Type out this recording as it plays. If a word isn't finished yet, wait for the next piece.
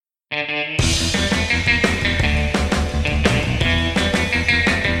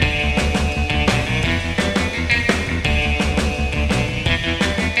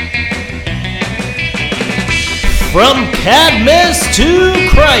From Cadmus to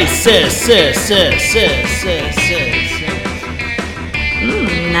Crisis.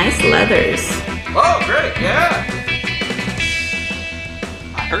 Nice leathers. Oh, great, yeah.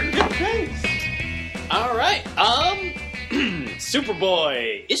 I heard good things. All right.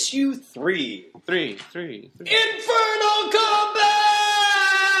 Superboy, issue 3. Three. Infernal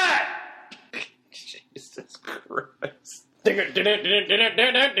Combat! Jesus Christ.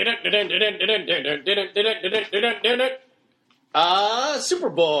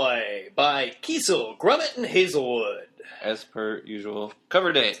 Superboy by Kiesel, Grummett, and Hazelwood. As per usual.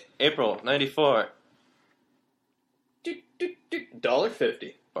 Cover date, April 94.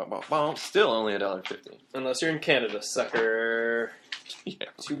 $1.50. Still only $1.50. Unless you're in Canada, sucker. Yeah,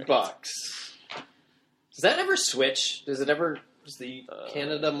 $2. right. Does that ever switch? Does the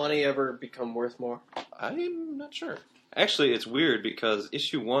Canada money ever become worth more? I'm not sure. Actually, it's weird because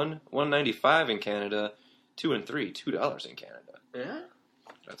issue 1, $1.95 in Canada, 2 and 3, $2 in Canada. Yeah?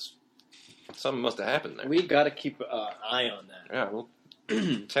 That's something must have happened there. We gotta keep an eye on that. Yeah, we'll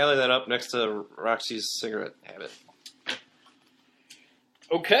tally that up next to Roxy's cigarette habit.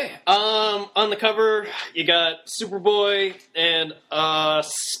 Okay. On the cover, you got Superboy and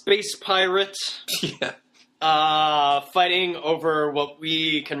Space Pirate Yeah. fighting over what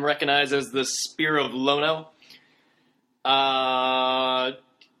we can recognize as the Spear of Lono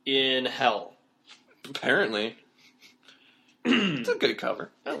in Hell. Apparently. It's a good cover.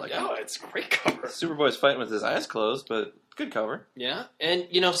 I like Oh, it. it's a great cover. Superboy's fighting with his eyes closed, but good cover. Yeah, and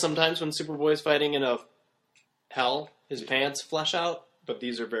sometimes when Superboy's fighting in a hell, his pants flesh out, but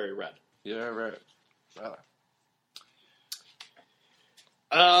these are very red. Yeah, right.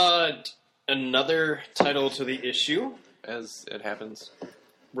 Another title to the issue, As it happens.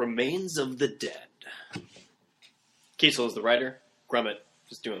 Remains of the Dead. Kiesel is the writer. Grummett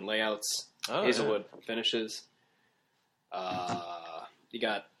just doing layouts. Oh, Hazelwood finishes. You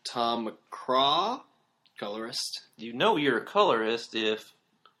got Tom McCraw, colorist. You know you're a colorist if...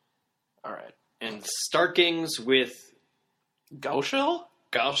 Alright. And Starkings with Gauchel?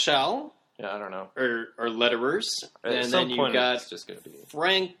 Gauchel, Yeah, I don't know. or letterers. At And some then point you got it's just going to be...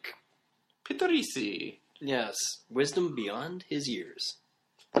 Frank, Pitorisi. yes, Wisdom Beyond His Years.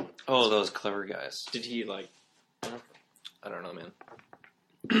 Oh, those clever guys. Did he, I don't know, man.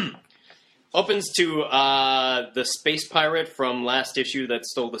 Opens to the space pirate from last issue that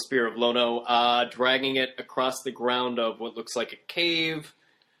stole the Spear of Lono, dragging it across the ground of what looks like a cave,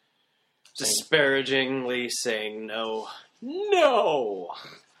 disparagingly saying, no,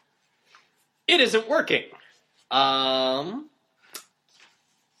 it isn't working.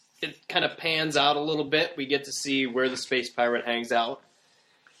 It kind of pans out a little bit. We get to see where the space pirate hangs out.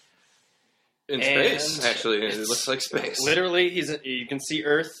 In And space, actually. It looks like space. Literally, you can see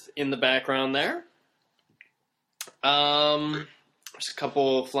Earth in the background there. There's a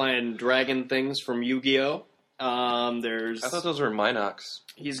couple flying dragon things from Yu-Gi-Oh! I thought those were Minox.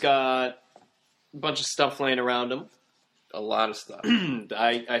 He's got a bunch of stuff laying around him. A lot of stuff.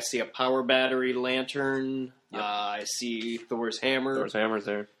 I see a power battery lantern. Yep. I see Thor's hammer. Thor's hammer's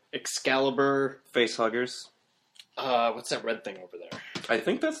there. Excalibur. Face huggers. What's that red thing over there? I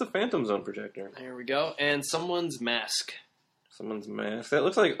think that's the Phantom Zone projector. There we go. And someone's mask. Someone's mask. That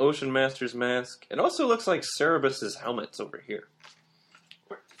looks like Ocean Master's mask. It also looks like Cerebus's helmet's over here.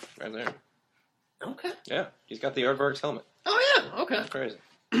 Right there. Okay. Yeah, he's got the Aardvark's helmet. Oh, yeah. Okay. That's crazy.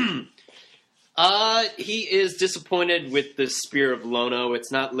 He is disappointed with the Spear of Lono.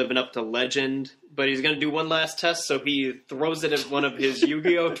 It's not living up to legend, but he's going to do one last test, so he throws it at one of his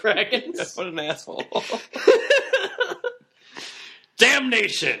Yu-Gi-Oh! Dragons. What an asshole.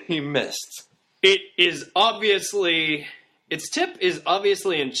 Damnation! He missed. Its tip is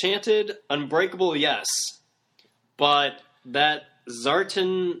obviously enchanted, unbreakable, yes, but that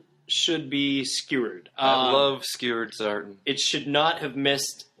Zartan should be skewered. I love skewered Zartan. It should not have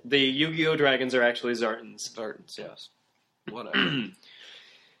missed. The Yu-Gi-Oh! Dragons are actually Zartans. Zartans, yes. Whatever.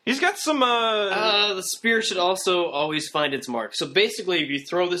 He's got some, The spear should also always find its mark. So basically, if you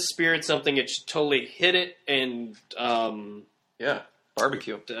throw the spear at something, it should totally hit it and, yeah,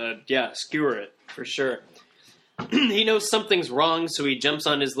 barbecue. skewer it, for sure. He knows something's wrong, so he jumps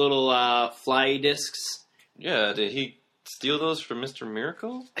on his little fly discs. Yeah, did he steal those from Mr.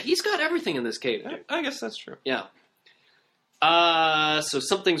 Miracle? He's got everything in this cave, dude. I guess that's true. Yeah. So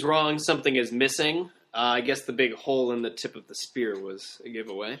something's wrong, something is missing. I guess the big hole in the tip of the spear was a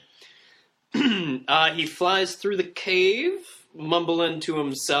giveaway. He flies through the cave, mumbling to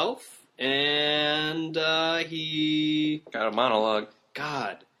himself, and he... Got a monologue.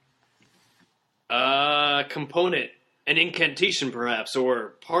 God. Component An incantation, perhaps,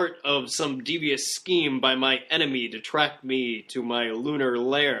 or part of some devious scheme by my enemy to track me to my lunar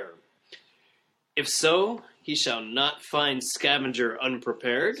lair. If so, he shall not find Scavenger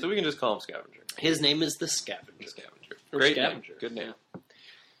unprepared. So we can just call him Scavenger. His name is the Scavenger. Scavenger. Or Great Scavenger. name.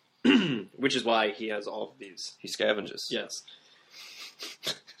 Good name. Which is why he has all of these. He scavenges. Yes.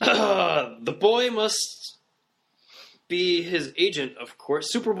 The boy must be his agent, of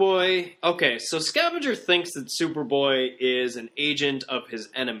course. Superboy. Okay, so Scavenger thinks that Superboy is an agent of his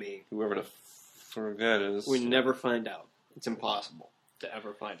enemy. Whoever the forget is. We never find out. It's impossible to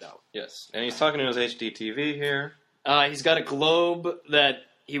ever find out. Yes. And he's talking to his HDTV here. He's got a globe that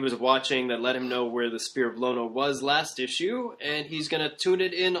he was watching that let him know where the Spear of Lono was last issue, and he's going to tune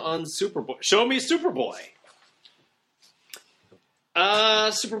it in on Superboy. Show me Superboy!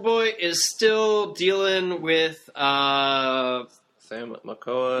 Superboy is still dealing with Sam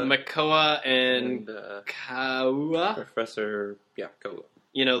Makoa. Makoa and Kaua. Professor. Yeah, Koa.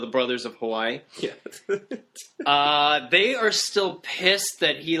 You know, the brothers of Hawaii. Yeah. They are still pissed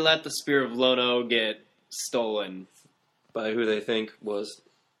that he let the Spear of Lono get stolen. By who they think was.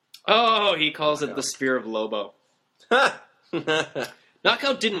 Oh, he calls it the Spear of Lobo.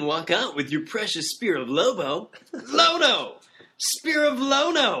 Knockout didn't walk out with your precious Spear of Lobo. Lono! Spear of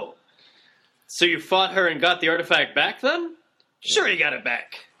Lono! So you fought her and got the artifact back then? Sure you got it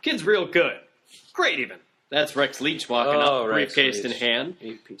back. Kid's real good. Great even. That's Rex Leach walking up, Rex briefcase in Leach. hand.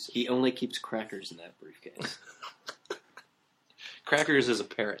 Piece of He only keeps crackers in that briefcase. Crackers is a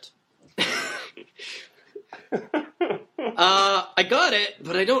parrot. I got it,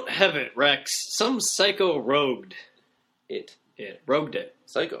 but I don't have it, Rex. Some psycho rogued It. it. Rogued it.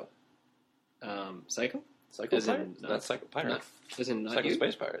 Psycho. Psycho? Psycho As in pirate? not- Not Psycho pirate. Not, as in not Psycho you?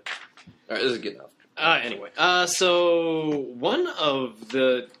 space pirate. Alright, this is good enough. Anyway, so one of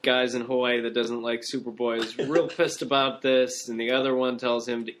the guys in Hawaii that doesn't like Superboy is real pissed about this, and the other one tells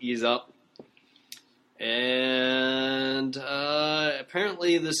him to ease up. And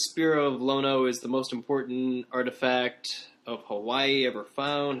apparently the Spear of Lono is the most important artifact of Hawaii ever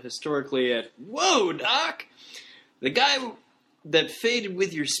found historically at... Whoa, Doc! The guy that faded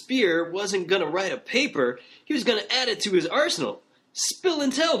with your spear wasn't going to write a paper. He was going to add it to his arsenal. Spill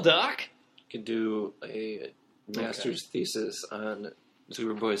and tell, Doc! Could do a master's thesis on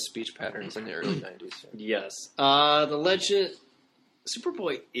Superboy's speech patterns in the early 90s. Yes. The legend...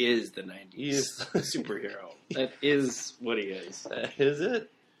 Superboy is the 90s He is. superhero. That is what he is. That is it.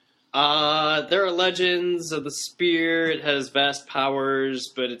 There are legends of the spear. It has vast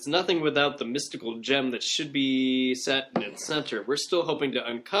powers, but it's nothing without the mystical gem that should be set in its center. We're still hoping to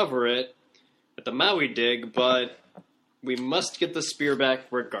uncover it at the Maui dig, but we must get the spear back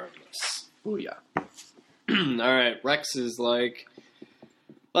regardless. Booyah. Alright, Rex is like,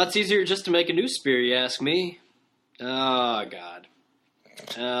 lots easier just to make a new spear, you ask me. Oh, God.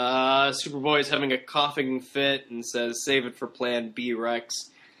 Superboy's having a coughing fit and says, save it for Plan B,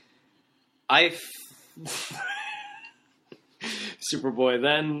 Rex. Superboy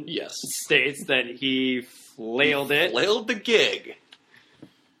then Yes. states that he flailed it. Flailed the gig.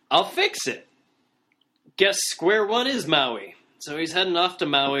 I'll fix it. Guess square one is Maui. So he's heading off to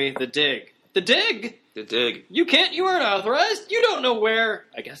Maui, the dig. The dig? The dig. You weren't authorized. You don't know where.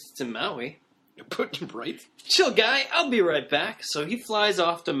 I guess it's in Maui. You put him right. Chill, guy. I'll be right back. So he flies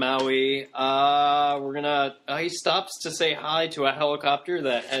off to Maui. He stops to say hi to a helicopter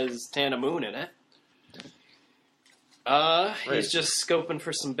that has Tana Moon in it. He's just scoping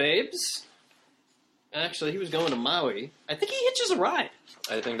for some babes. Actually, he was going to Maui. I think he hitches a ride.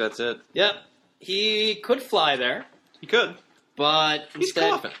 I think that's it. Yep. He could fly there, He could. but He's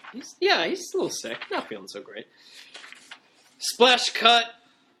instead... coughing. He's a little sick. Not feeling so great. Splash cut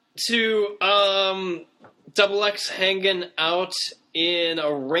to Double X hanging out in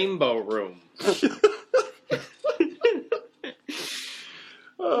a rainbow room.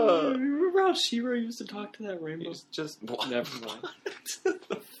 Remember how She-Ra used to talk to that rainbow? He's just... Never mind.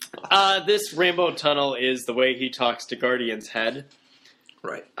 This rainbow tunnel is the way he talks to Guardian's head.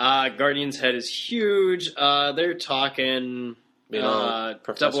 Right. Guardian's head is huge. They're talking. Professor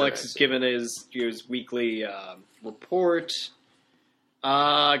Double X is giving his weekly report.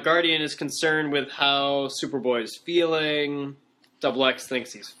 Guardian is concerned with how Superboy is feeling. Double X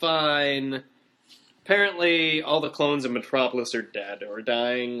thinks he's fine. Apparently, all the clones of Metropolis are dead or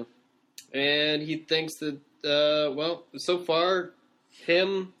dying. And he thinks that, so far,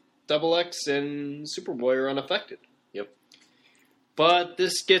 him, Double X, and Superboy are unaffected. Yep. But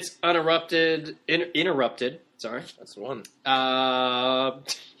this gets interrupted. Sorry. That's the one. By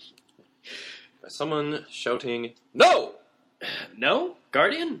Someone shouting, "No!" No?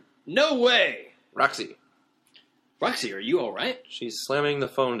 Guardian? No way! Roxy. Roxy, are you alright? She's slamming the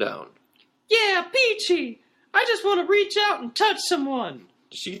phone down. Yeah, Peachy! I just want to reach out and touch someone!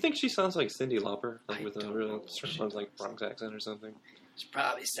 Do you think she sounds like Cyndi Lauper? Like I with a don't real know. sounds like Bronx accent or something? She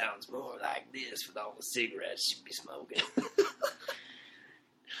probably sounds more like this with all the cigarettes she'd be smoking.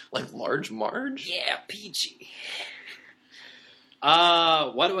 Like Large Marge? Yeah, Peachy.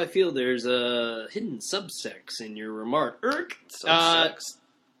 Why do I feel there's a hidden subsex in your remark? Subsex.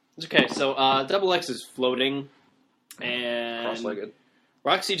 Okay, so Double X is floating, and Cross-legged.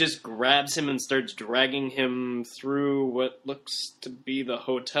 Roxy just grabs him and starts dragging him through what looks to be the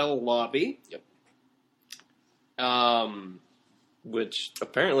hotel lobby. Yep. Um, Which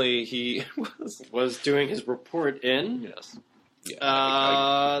apparently he was doing his report in. Yes. Yeah.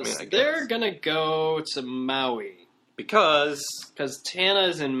 I They're guess. gonna go to Maui. Because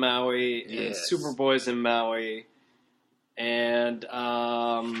Tana's in Maui, and Yes. Superboy's in Maui, and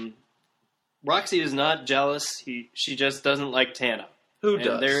Roxy is not jealous. She just doesn't like Tana. who And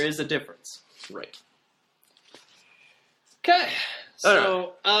does? there is a difference. Right. Okay,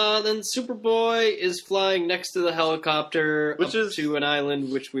 so then Superboy is flying next to the helicopter Which up is- to an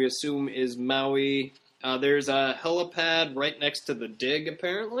island, which we assume is Maui. There's a helipad right next to the dig,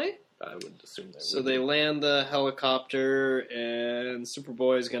 apparently. I would assume that. So they land the helicopter, and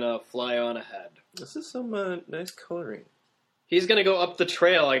Superboy's gonna fly on ahead. This is some nice coloring. He's gonna go up the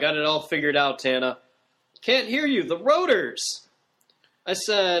trail. I got it all figured out, Tana. Can't hear you. The rotors. I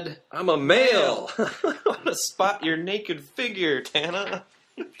said. I'm a male. I want to spot your naked figure, Tana.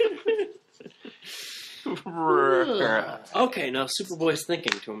 Okay, now Superboy's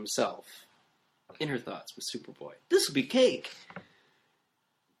thinking to himself. Inner thoughts with Superboy. This will be cake.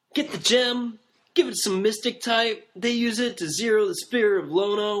 Get the gem. Give it some mystic type. They use it to zero the spirit of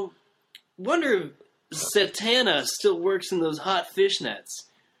Lono. Wonder if Satana still works in those hot fishnets.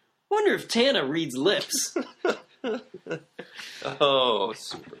 Wonder if Tana reads lips. Oh,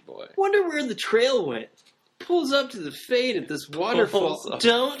 Superboy. Wonder where the trail went. Pulls up to the fade at this waterfall. Pulls up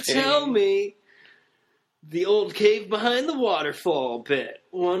Don't fade. tell me. The old cave behind the waterfall bit.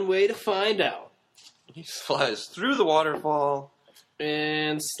 One way to find out. He flies through the waterfall.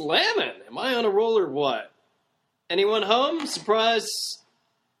 And slamming. Am I on a roll or what? Anyone home? Surprise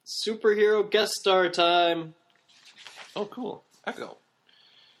superhero guest star time. Oh, cool. Echo.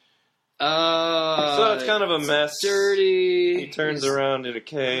 So So it's kind of a mess. dirty. He turns around in a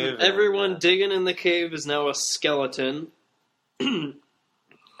cave. Everyone and, digging in the cave is now a skeleton.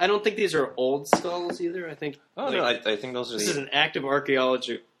 I don't think these are old skulls either. I think Oh, no, I think those are this is the... an active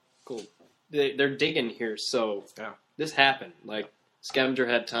archaeological. They're digging here, so Yeah. this happened. Like Scavenger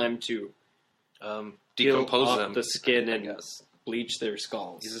had time to peel decompose off them. the skin I and guess. bleach their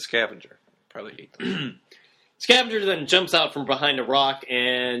skulls. He's a scavenger. Probably ate them. Scavenger then jumps out from behind a rock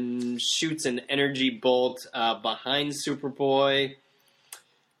and shoots an energy bolt behind Superboy.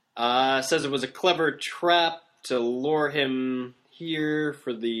 Says it was a clever trap to lure him here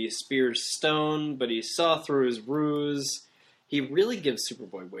for the Spear's Stone, but he saw through his ruse. He really gives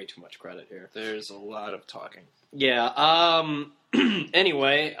Superboy way too much credit here. There's a lot of talking. Yeah,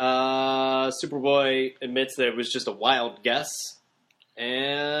 anyway, Superboy admits that it was just a wild guess.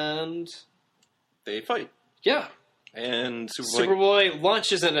 And They fight. yeah, And Superboy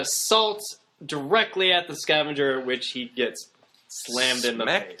launches an assault directly at the Scavenger, at which he gets slammed in the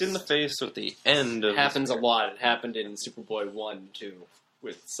smacked face. in the face with the end of It happens the a lot. It happened in Superboy 1, too,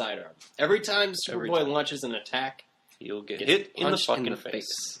 with Sidearm. Every time Every Superboy time. launches an attack, He'll get gets hit in the punched fucking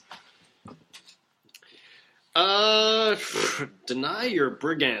face. Deny your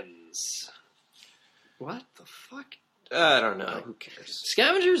brigands. What the fuck? I don't know. Who cares?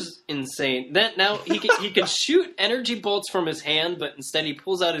 Scavenger's insane. Now he can shoot energy bolts from his hand, but instead he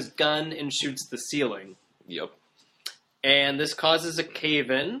pulls out his gun and shoots the ceiling. Yep. And this causes a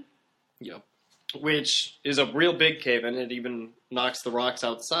cave-in, Yep. which is a real big cave-in. It even knocks the rocks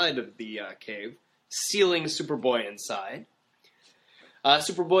outside of the cave, sealing Superboy inside.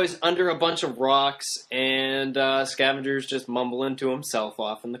 Superboy's under a bunch of rocks, and Scavenger's just mumbling to himself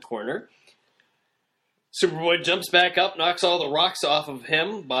off in the corner. Superboy jumps back up, knocks all the rocks off of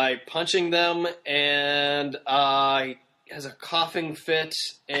him by punching them, and he has a coughing fit,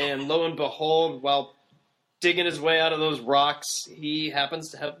 and lo and behold, while digging his way out of those rocks, he happens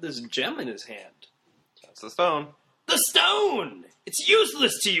to have this gem in his hand. That's the stone. The stone! It's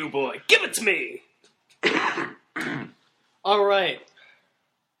useless to you, boy! Give it to me! Alright.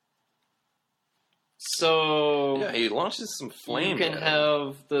 So... Yeah, he launches some flame. You can at him.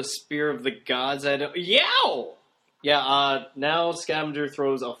 have the Spear of the Gods at him. Yow! Yeah, now Scavenger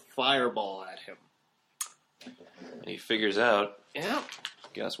throws a fireball at him. And he figures out, Yeah.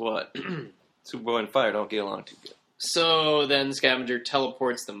 guess what? Superboy and fire don't get along too good. So then Scavenger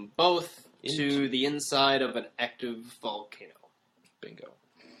teleports them both to Into- the inside of an active volcano. Bingo.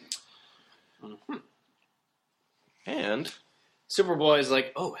 Mm-hmm. And Superboy's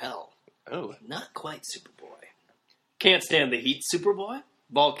like, oh hell, oh, not quite Superboy. Can't stand the heat, Superboy.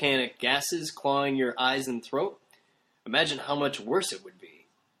 Volcanic gases clawing your eyes and throat. Imagine how much worse it would be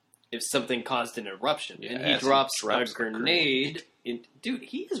if something caused an eruption. Yeah, and he as he drops a drops a grenade. Dude,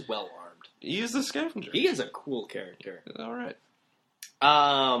 he is well armed. he's the Scavenger. He is a cool character. All right.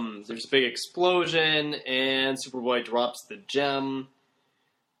 There's a big explosion, and Superboy drops the gem.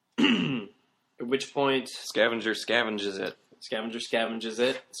 At which point, Scavenger scavenges it. Scavenger scavenges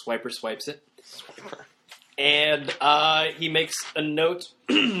it. Swiper swipes it. And he makes a note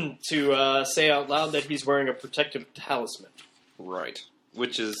to say out loud that he's wearing a protective talisman. Right.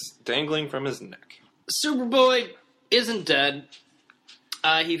 Which is dangling from his neck. Superboy isn't dead.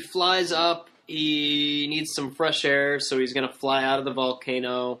 He flies up. He needs some fresh air, so he's going to fly out of the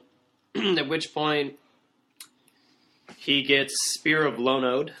volcano. At which point, he gets Spear of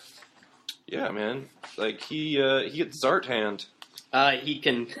Lonode. Yeah, man. Like he gets Zartan. He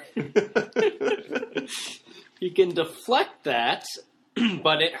can he can deflect that,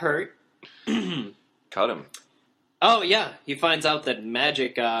 but it hurt. Cut him. Oh yeah, he finds out that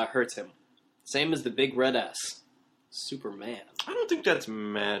magic hurts him. Same as the big red S. Superman. I don't think that's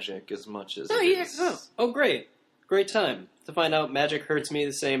magic as much as Oh it yeah. is. Oh great. Great time to find out magic hurts me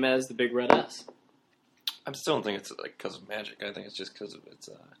the same as the big red S. I still don't think it's like because of magic. I think it's just because of its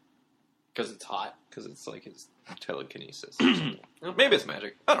Because it's hot. because it's like his telekinesis. Or something. Maybe it's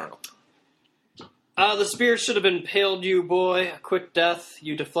magic. I don't know. The spear should have impaled you, boy. A quick death.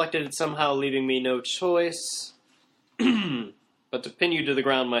 You deflected it somehow, leaving me no choice but to pin you to the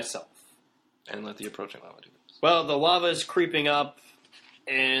ground myself. And let the approaching lava do this. Well, the lava is creeping up,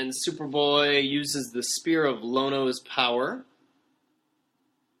 and Superboy uses the Spear of Lono's power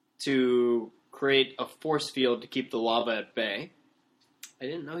to create a force field to keep the lava at bay. I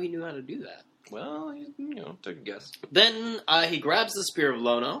didn't know he knew how to do that. Well, took a guess. Then he grabs the Spear of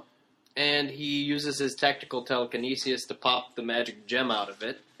Lono, and he uses his tactical telekinesis to pop the magic gem out of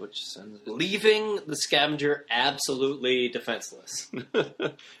it, Which sends it. leaving the Scavenger absolutely defenseless.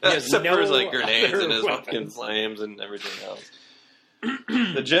 Except no for his like grenades other and his weapons. fucking flames and everything else.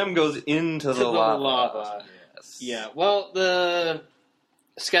 The gem goes into the the lava. lava. Yes. Yeah, well, the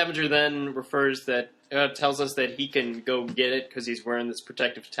Scavenger then tells us that he can go get it because he's wearing this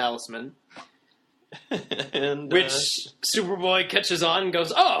protective talisman, And which Superboy catches on and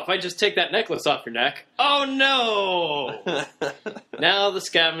goes, oh, if I just take that necklace off your neck. Oh, no! Now the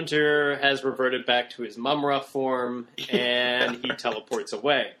Scavenger has reverted back to his Mumra form, and he teleports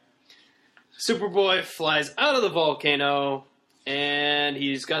away. Superboy flies out of the volcano, and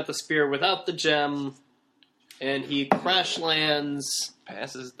he's got the spear without the gem, and he crash lands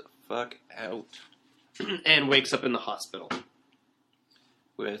passes the fuck out and wakes up in the hospital.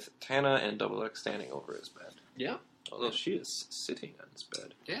 with Tana and Double X standing over his bed. Yeah. Although she is sitting on his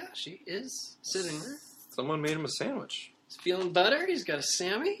bed. Yeah, she is sitting there. Someone made him a sandwich. He's feeling better. He's got a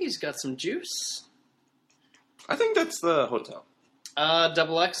Sammy. He's got some juice. I think that's the hotel.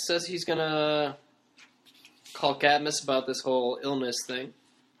 Double X says he's gonna call Cadmus about this whole illness thing.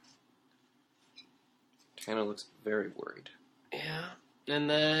 Tana looks very worried. Yeah. And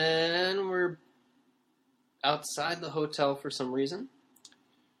then we're outside the hotel for some reason.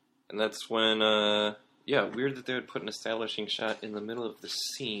 And that's when, weird that they would put an establishing shot in the middle of the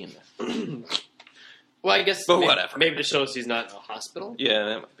scene. Well, I guess But maybe, whatever. maybe to show us he's not in a hospital. Yeah,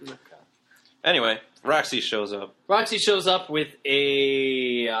 that might be. Okay. Anyway, Roxy shows up. Roxy shows up with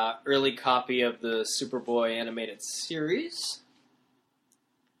a early copy of the Superboy animated series.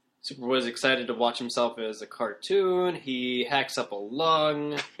 Superboy's excited to watch himself as a cartoon. He hacks up a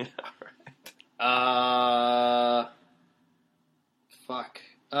lung.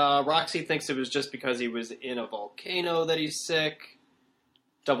 Roxy thinks it was just because he was in a volcano that he's sick.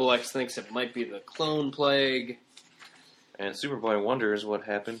 Double X thinks it might be the clone plague. And Superboy wonders what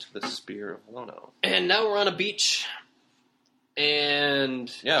happened to the Spear of Lono. And now we're on a beach.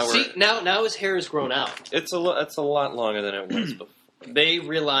 And Yeah, now his hair has grown out. It's a lot longer than it was before. They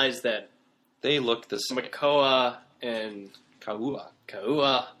realize that They look the same. Makoa and Kaua.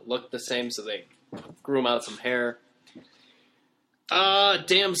 Kaua look the same, so they grew him out some hair.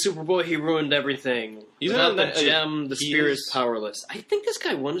 Damn Superboy, he ruined everything. He's Without not the that- gem, the he spear is- is powerless. I think this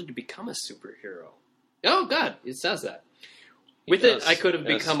guy wanted to become a superhero. Oh god, it says that. With does, it, I could have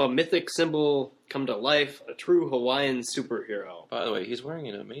yes. become a mythic symbol, come to life, a true Hawaiian superhero. By the way, he's wearing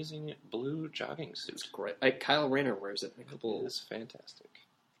an amazing blue jogging suit. Great. Kyle Rayner wears it a couple It's fantastic.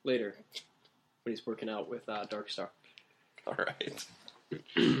 later. when he's working out with Darkstar. All right.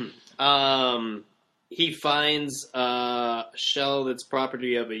 He finds a shell that's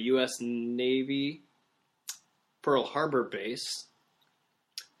property of a U.S. Navy Pearl Harbor base.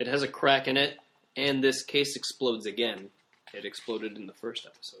 It has a crack in it, and this case explodes again. It exploded in the first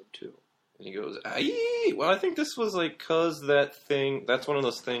episode, too. And he goes, "Aye." Well, I think this was like, cause that thing, that's one of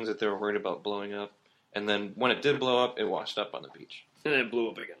those things that they were worried about blowing up. And then when it did blow up, it washed up on the beach. And then it blew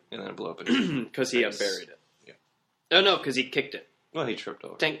up again. And then it blew up again. Because he buried it. Yeah. Oh, no, because he kicked it. Well, he tripped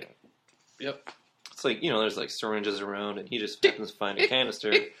over. Tank. It. Yep. It's like, there's like syringes around, and he just happens to find a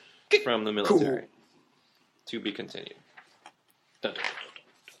canister from the military. Cool. To be continued. Dun,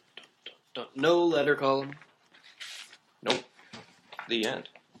 dun, dun. No letter column. Nope. The end.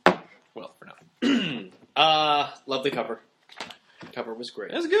 Well, for now. Lovely cover. Cover was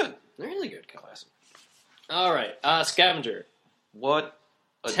great. It was good. Really good cover. Classic. All right. Scavenger. What?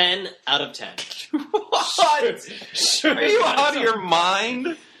 10 out of 10. What? Sure. Are you out of your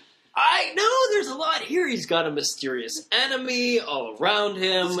mind? I know there's a lot here. He's got a mysterious enemy all around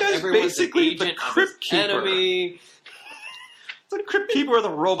him. This guy's Everyone's basically an agent the of his Crypt Keeper. enemy. It's like Crypt Keeper with a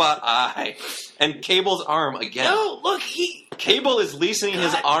robot eye. And Cable's arm again. No, look, Cable is leasing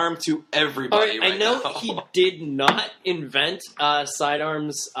his arm to everybody I know now. he did not invent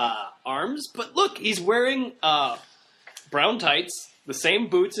sidearms arms, but look, he's wearing brown tights, the same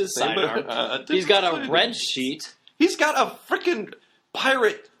boots as Same sidearm. He's got a red sheet. He's got a freaking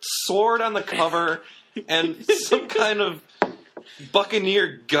pirate sword on the cover and some kind of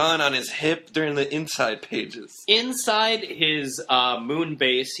buccaneer gun on his hip during the inside pages. Inside his moon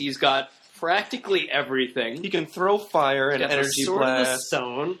base, he's got practically everything. He can throw fire and Got the energy sword and the blast.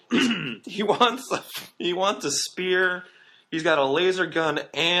 stone. He wants a spear. He's got a laser gun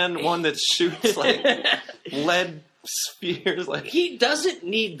and one that shoots like lead spheres. Like He doesn't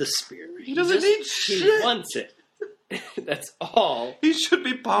need the spear. He doesn't need He shit. wants it. That's all. He should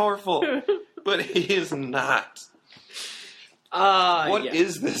be powerful, but he is not. What yeah.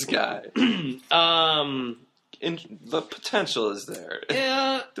 is this guy? The potential is there.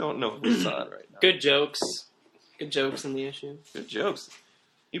 Yeah. Don't know who saw it right now. Good jokes. Good jokes in the issue. Good jokes.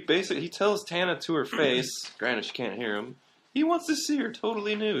 He tells Tana to her face, granted she can't hear him, he wants to see her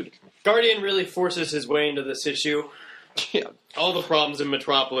totally nude. Guardian really forces his way into this issue. Yeah. All the problems in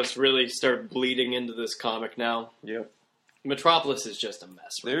Metropolis really start bleeding into this comic now. Yep. Metropolis is just a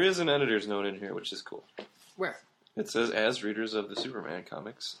mess. There is an editor's note in here, which is cool. Where? It says, as readers of the Superman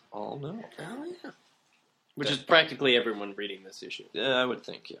comics all know. Oh, yeah. Which is practically everyone reading this issue. Yeah, I would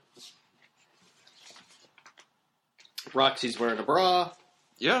think, yeah. Roxy's wearing a bra.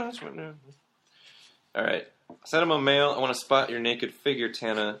 Yeah, that's what. All right. Send him a mail. I want to spot your naked figure,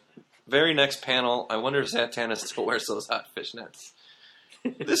 Tana. Very next panel. I wonder if Zatanna still wears those hot fishnets.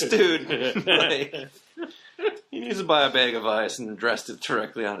 This dude, like, he needs to buy a bag of ice and rest it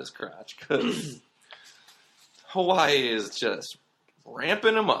directly on his crotch because Hawaii is just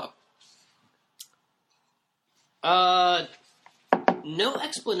ramping him up. No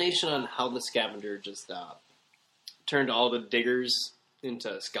explanation on how the scavenger just turned all the diggers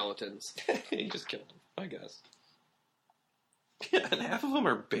into skeletons. He just killed them, I guess. Yeah, and half of them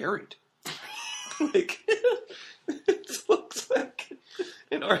are buried. Like, it looks like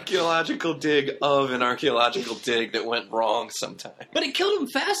an archaeological dig of an archaeological dig that went wrong sometime. But it killed him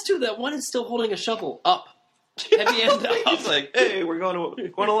fast too. That one is still holding a shovel up. Heavy end up. He's like, hey, we're going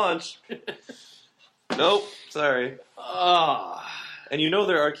to lunch. Nope, sorry. And you know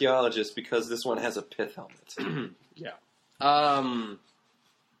they're archaeologists because this one has a pith helmet. Yeah.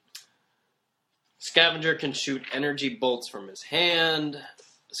 Scavenger can shoot energy bolts from his hand.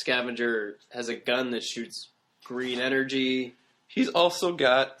 Scavenger has a gun that shoots green energy. He's also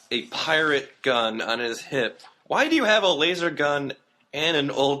got a pirate gun on his hip. Why do you have a laser gun and an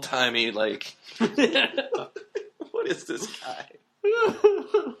old-timey, like... What is this guy?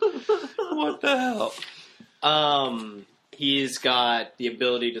 What the hell? He's got the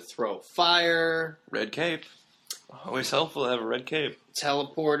ability to throw fire. Red cape. Always helpful to have a red cape.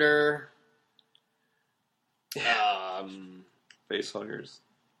 Teleporter. Face huggers.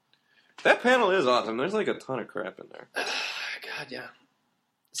 That panel is awesome. There's like a ton of crap in there. God, yeah.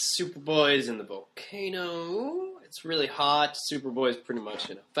 Superboy's in the volcano. It's really hot. Superboy's pretty much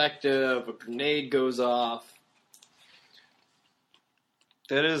ineffective. A grenade goes off.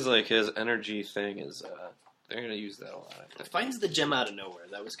 That is like his energy thing is, they're going to use that a lot, I think. Finds the gem out of nowhere.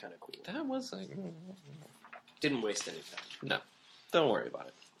 That was kind of cool. That was like... Didn't waste any time. No. Don't worry about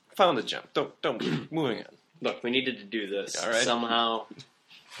it. Found the gem. Don't, moving on. Look, we needed to do this All right. somehow.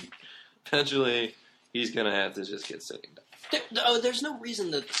 Eventually, he's going to have to just get sitting down. There's no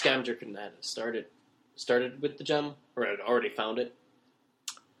reason that the scavenger couldn't have started with the gem, or had already found it.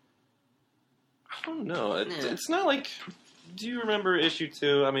 I don't know. Yeah. It's not like. Do you remember issue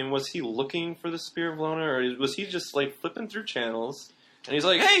 2? I mean, was he looking for the Spear of Lono, or was he just like flipping through channels and he's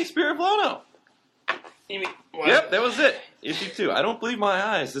like, "Hey, Spear of Lono." You mean, what? Yep, that was it. Issue 2. I don't believe my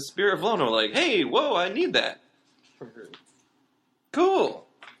eyes. The Spear of Lono, like, hey, whoa, I need that. Cool.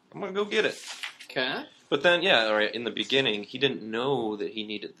 I'm gonna go get it. Okay. But then, yeah, all right. In the beginning, he didn't know that he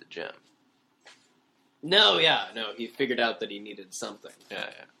needed the gem. No, he figured out that he needed something. Yeah.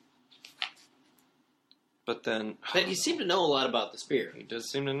 But then, But he seemed to know a lot about the spear. he does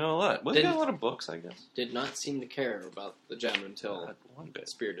seem to know a lot. Well, he got a lot of books, I guess. Did not seem to care about the gem until Not one the bit.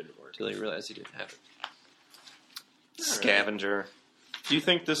 spear didn't work. Until he realized he didn't have it. All Scavenger. Do you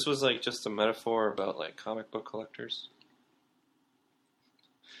think this was like just a metaphor about like comic book collectors?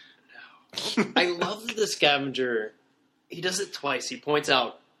 I love that the scavenger. He does it twice. He points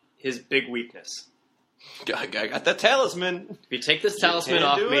out his big weakness. I got that talisman. If you take this You talisman can't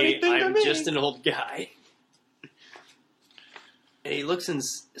off do me, anything to I'm me. just an old guy. And he looks in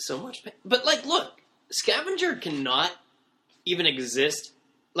so much pain. But, like, look, Scavenger cannot even exist.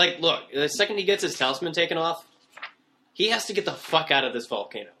 Like, look, the second he gets his talisman taken off, he has to get the fuck out of this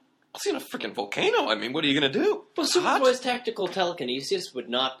volcano. It's in a freaking volcano. I mean, what are you gonna do? Well, It's hot. Superboy's tactical telekinesis would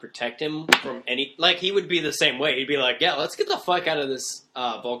not protect him from any... Like, he would be the same way. He'd be like, yeah, let's get the fuck out of this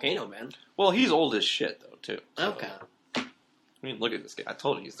volcano, man. Well, he's old as shit though, too. So, Okay. I mean, look at this guy. I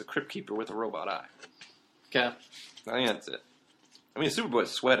told you, he's the Crypt Keeper with a robot eye. Okay. I think that's it. I mean,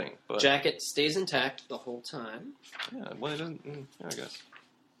 Superboy's sweating, but Jacket stays intact the whole time. yeah, well, it doesn't. Yeah, I guess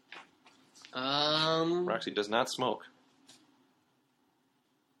Um... Roxy does not smoke.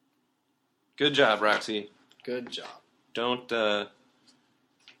 Good job, Roxy. Good job. Don't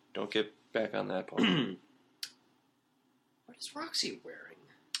get back on that part. What is Roxy wearing?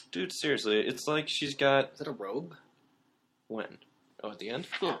 Dude, seriously, it's like she's got Is it a robe? when? Oh, at the end?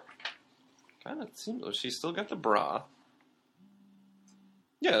 Yeah. Kind of seems she's still got the bra.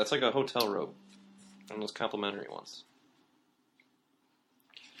 Yeah, that's like a hotel robe. One of those complimentary ones.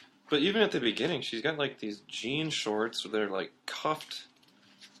 But even at the beginning, she's got like these jean shorts where they're like cuffed.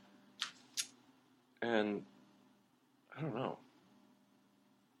 And I don't know.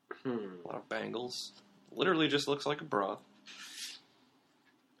 A lot of bangles. Literally just looks like a bra.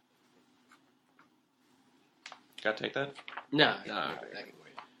 Gotta take that? No. No, I okay. can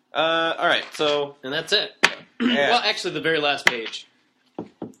wait. Alright, so And that's it. Yeah. Well, actually, the very last page.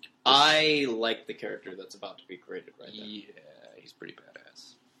 I like the character that's about to be created right there. yeah, he's pretty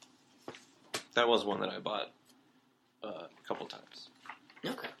badass. That was one that I bought a couple times.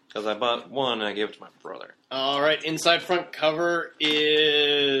 Okay. Because I bought one and I gave it to my brother. All right. Inside front cover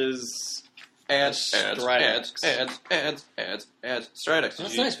is Ads, Stridex. ads. Stridex.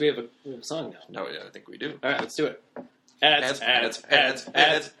 That's nice. We have a song now. No, yeah, I think we do. All right, let's do it. Ads.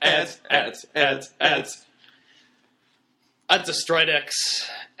 That's a Stridex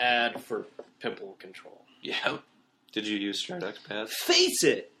ad for pimple control. Yeah. Did you use Stridex pads? Face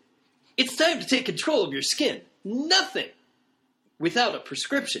it! It's time to take control of your skin. Nothing without a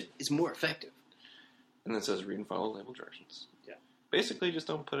prescription is more effective. And then it says read and follow label directions. Yeah. Basically, just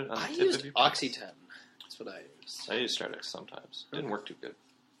don't put it on the I tip used of your Oxy-10. That's what I used. I use Stridex sometimes. Didn't work too good.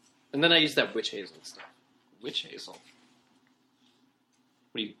 And then I used that witch hazel stuff. Witch hazel.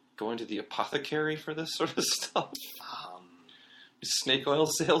 What are you going to the apothecary for this sort of stuff? Snake oil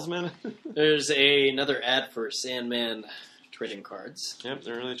salesman? There's another ad for Sandman trading cards. Yep,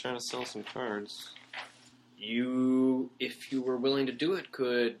 they're really trying to sell some cards. You, if you were willing to do it,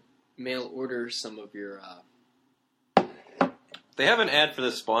 could mail order some of your... They have an ad for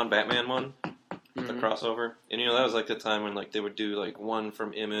the Spawn Batman one, the Mhm. crossover. And that was like the time when like they would do like one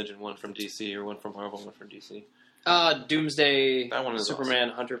from Image and one from DC, or one from Marvel and one from DC. Doomsday, That one is Superman,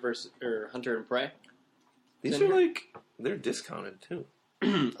 Hunter and Prey. These Then are like, they're discounted too.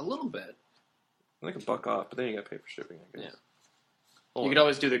 A little bit. Like $1 off, but then you gotta pay for shipping, I guess. Yeah. Hold You on. could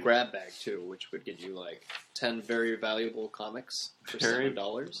always do the grab bag too, which would get you like 10 very valuable comics for Very-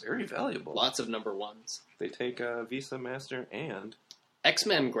 $7. Very valuable. Lots of number ones. They take Visa, Master, and...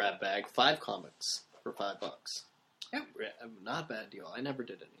 X-Men grab bag, 5 comics for $5. Yeah, not a bad deal. I never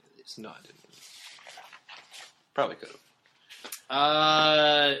did any of these. No, I didn't. Probably could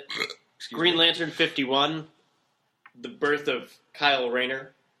have. Green Lantern 51, the birth of Kyle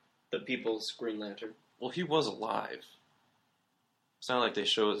Rayner, the People's Green Lantern. Well, he was alive. It's not like they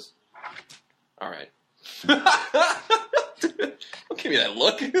show us... Alright. Don't give me that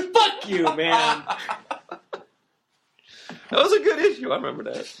look. Fuck you, man. That was a good issue. I remember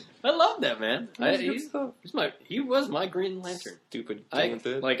that. I love that, man. That was good stuff. He was my Green Lantern. Stupid. I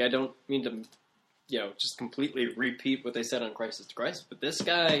talented. don't mean to, just completely repeat what they said on Crisis to Crisis, but this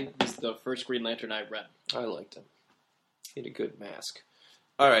guy was the first Green Lantern I read. I liked him. He had a good mask.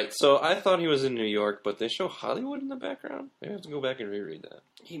 All right, so I thought he was in New York, but they show Hollywood in the background. Maybe I have to go back and reread that.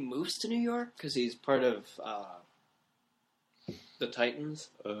 He moves to New York because he's part of the Titans,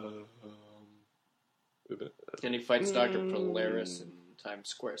 and he fights Dr. Polaris in Times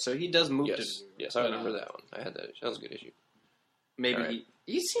Square. So he does move to New York. Yes, I remember that one. I had that issue. That was a good issue. Maybe right.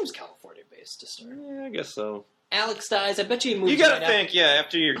 he seems California-based to start. Yeah, I guess so. Alex dies. I bet you he moves. You gotta right think,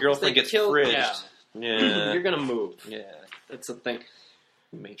 after your girlfriend gets fridged. Yeah. You're gonna move. Yeah. That's the thing.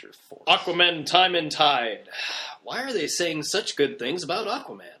 Major force. Aquaman, Time and Tide. Why are they saying such good things about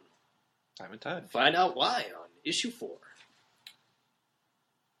Aquaman? Time and Tide. Find out why on issue 4.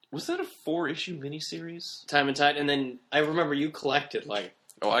 Was that a 4-issue miniseries? Time and Tide, and then I remember you collected I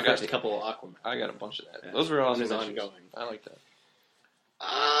got a couple of Aquaman. I got a bunch of that. Yeah. Those were awesome. It was ongoing. I like that.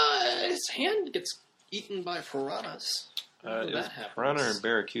 His hand gets eaten by piranhas. It was Piranha and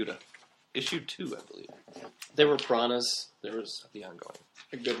Barracuda. Issue 2, I believe. There were piranhas. There was The ongoing.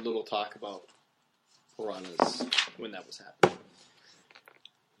 a good little talk about piranhas when that was happening.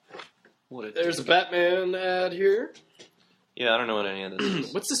 There's a Batman ad here. Yeah, I don't know what any of this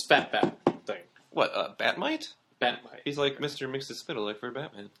is. What's this fat bat thing? What, Batmite? Batmite. He's like Mr. Mix-a-Spittle, like for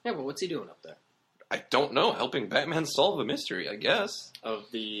Batman. Yeah, but what's he doing up there? I don't know. Helping Batman solve a mystery, I guess.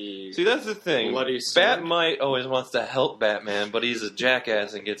 Of the... See, that's the thing. Bloody sword. Batmite always wants to help Batman, but he's a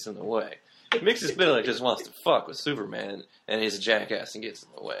jackass and gets in the way. Mix-a-Spittle just wants to fuck with Superman, and he's a jackass and gets in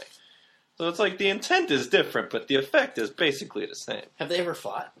the way. So it's like the intent is different, but the effect is basically the same. Have they ever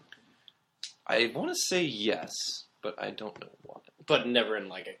fought? I want to say yes, but I don't know why. But never in,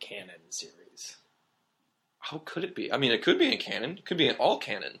 like, a canon series. How could it be? I mean, it could be in canon. It could be in all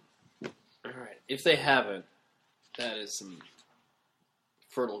canon. Alright, if they haven't, that is some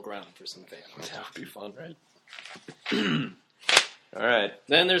fertile ground for some fans. That would be fun, right? Alright.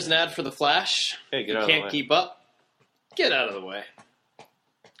 Then there's an ad for The Flash. Hey, get out of the way. Can't keep up. Get out of the way.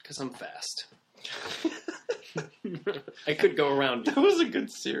 Because I'm fast. I could go around you. That was a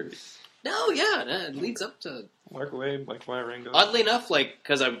good series. No, yeah, it leads up to... Mark Waid, Mike Wieringo. Oddly enough,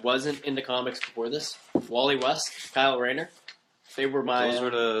 because I wasn't into comics before this, Wally West, Kyle Rayner, they were my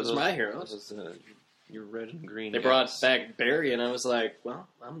my heroes. Your red and green. They brought back Barry, and I was like, well,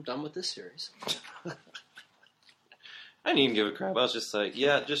 I'm done with this series. I didn't even give a crap. I was just like,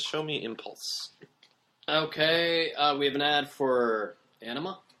 yeah, just show me Impulse. Okay, we have an ad for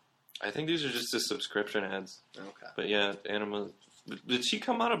Anima. I think these are just the subscription ads. Okay. But yeah, Anima. Did she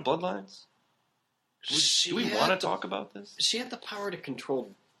come out of Bloodlines? Do we want to talk about this? She had the power to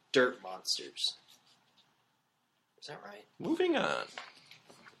control dirt monsters. Is that right? Moving on.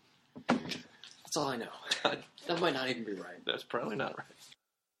 That's all I know. That might not even be right. That's probably not right.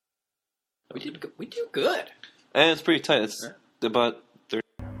 We do good. And it's pretty tight. It's about 30.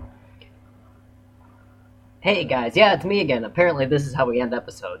 Hey guys, yeah, it's me again. Apparently this is how we end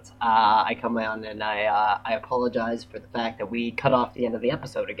episodes. I come on and I apologize for the fact that we cut off the end of the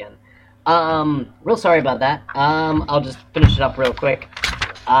episode again. Real sorry about that. I'll just finish it up real quick.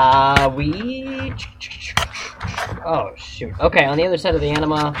 Oh, shoot. Okay, on the other side of the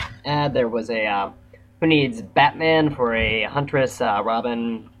Anima ad, there was a, Who Needs Batman for a Huntress,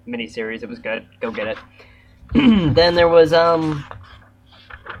 Robin miniseries. It was good. Go get it. Then there was, an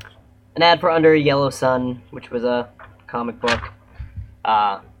ad for Under a Yellow Sun, which was a comic book,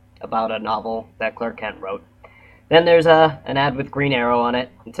 about a novel that Clark Kent wrote. Then there's an ad with Green Arrow on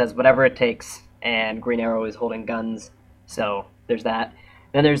it. It says, whatever it takes, and Green Arrow is holding guns, so there's that.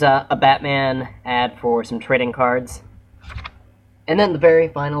 Then there's a Batman ad for some trading cards. And then the very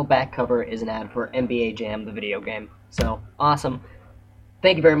final back cover is an ad for NBA Jam, the video game. So, awesome.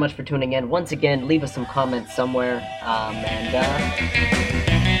 Thank you very much for tuning in. Once again, leave us some comments somewhere,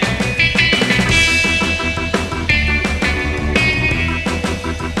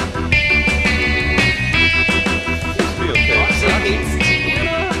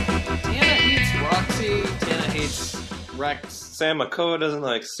 Tana hates Roxy. Tana hates Rex. Sam Makoa doesn't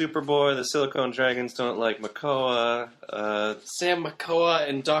like Superboy. The Silicon Dragons don't like Makoa. Sam Makoa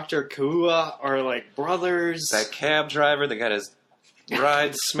and Dr. Kua are like brothers. That cab driver that got his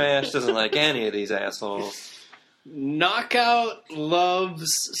ride smashed doesn't like any of these assholes. Knockout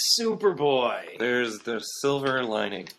loves Superboy. There's the silver lining.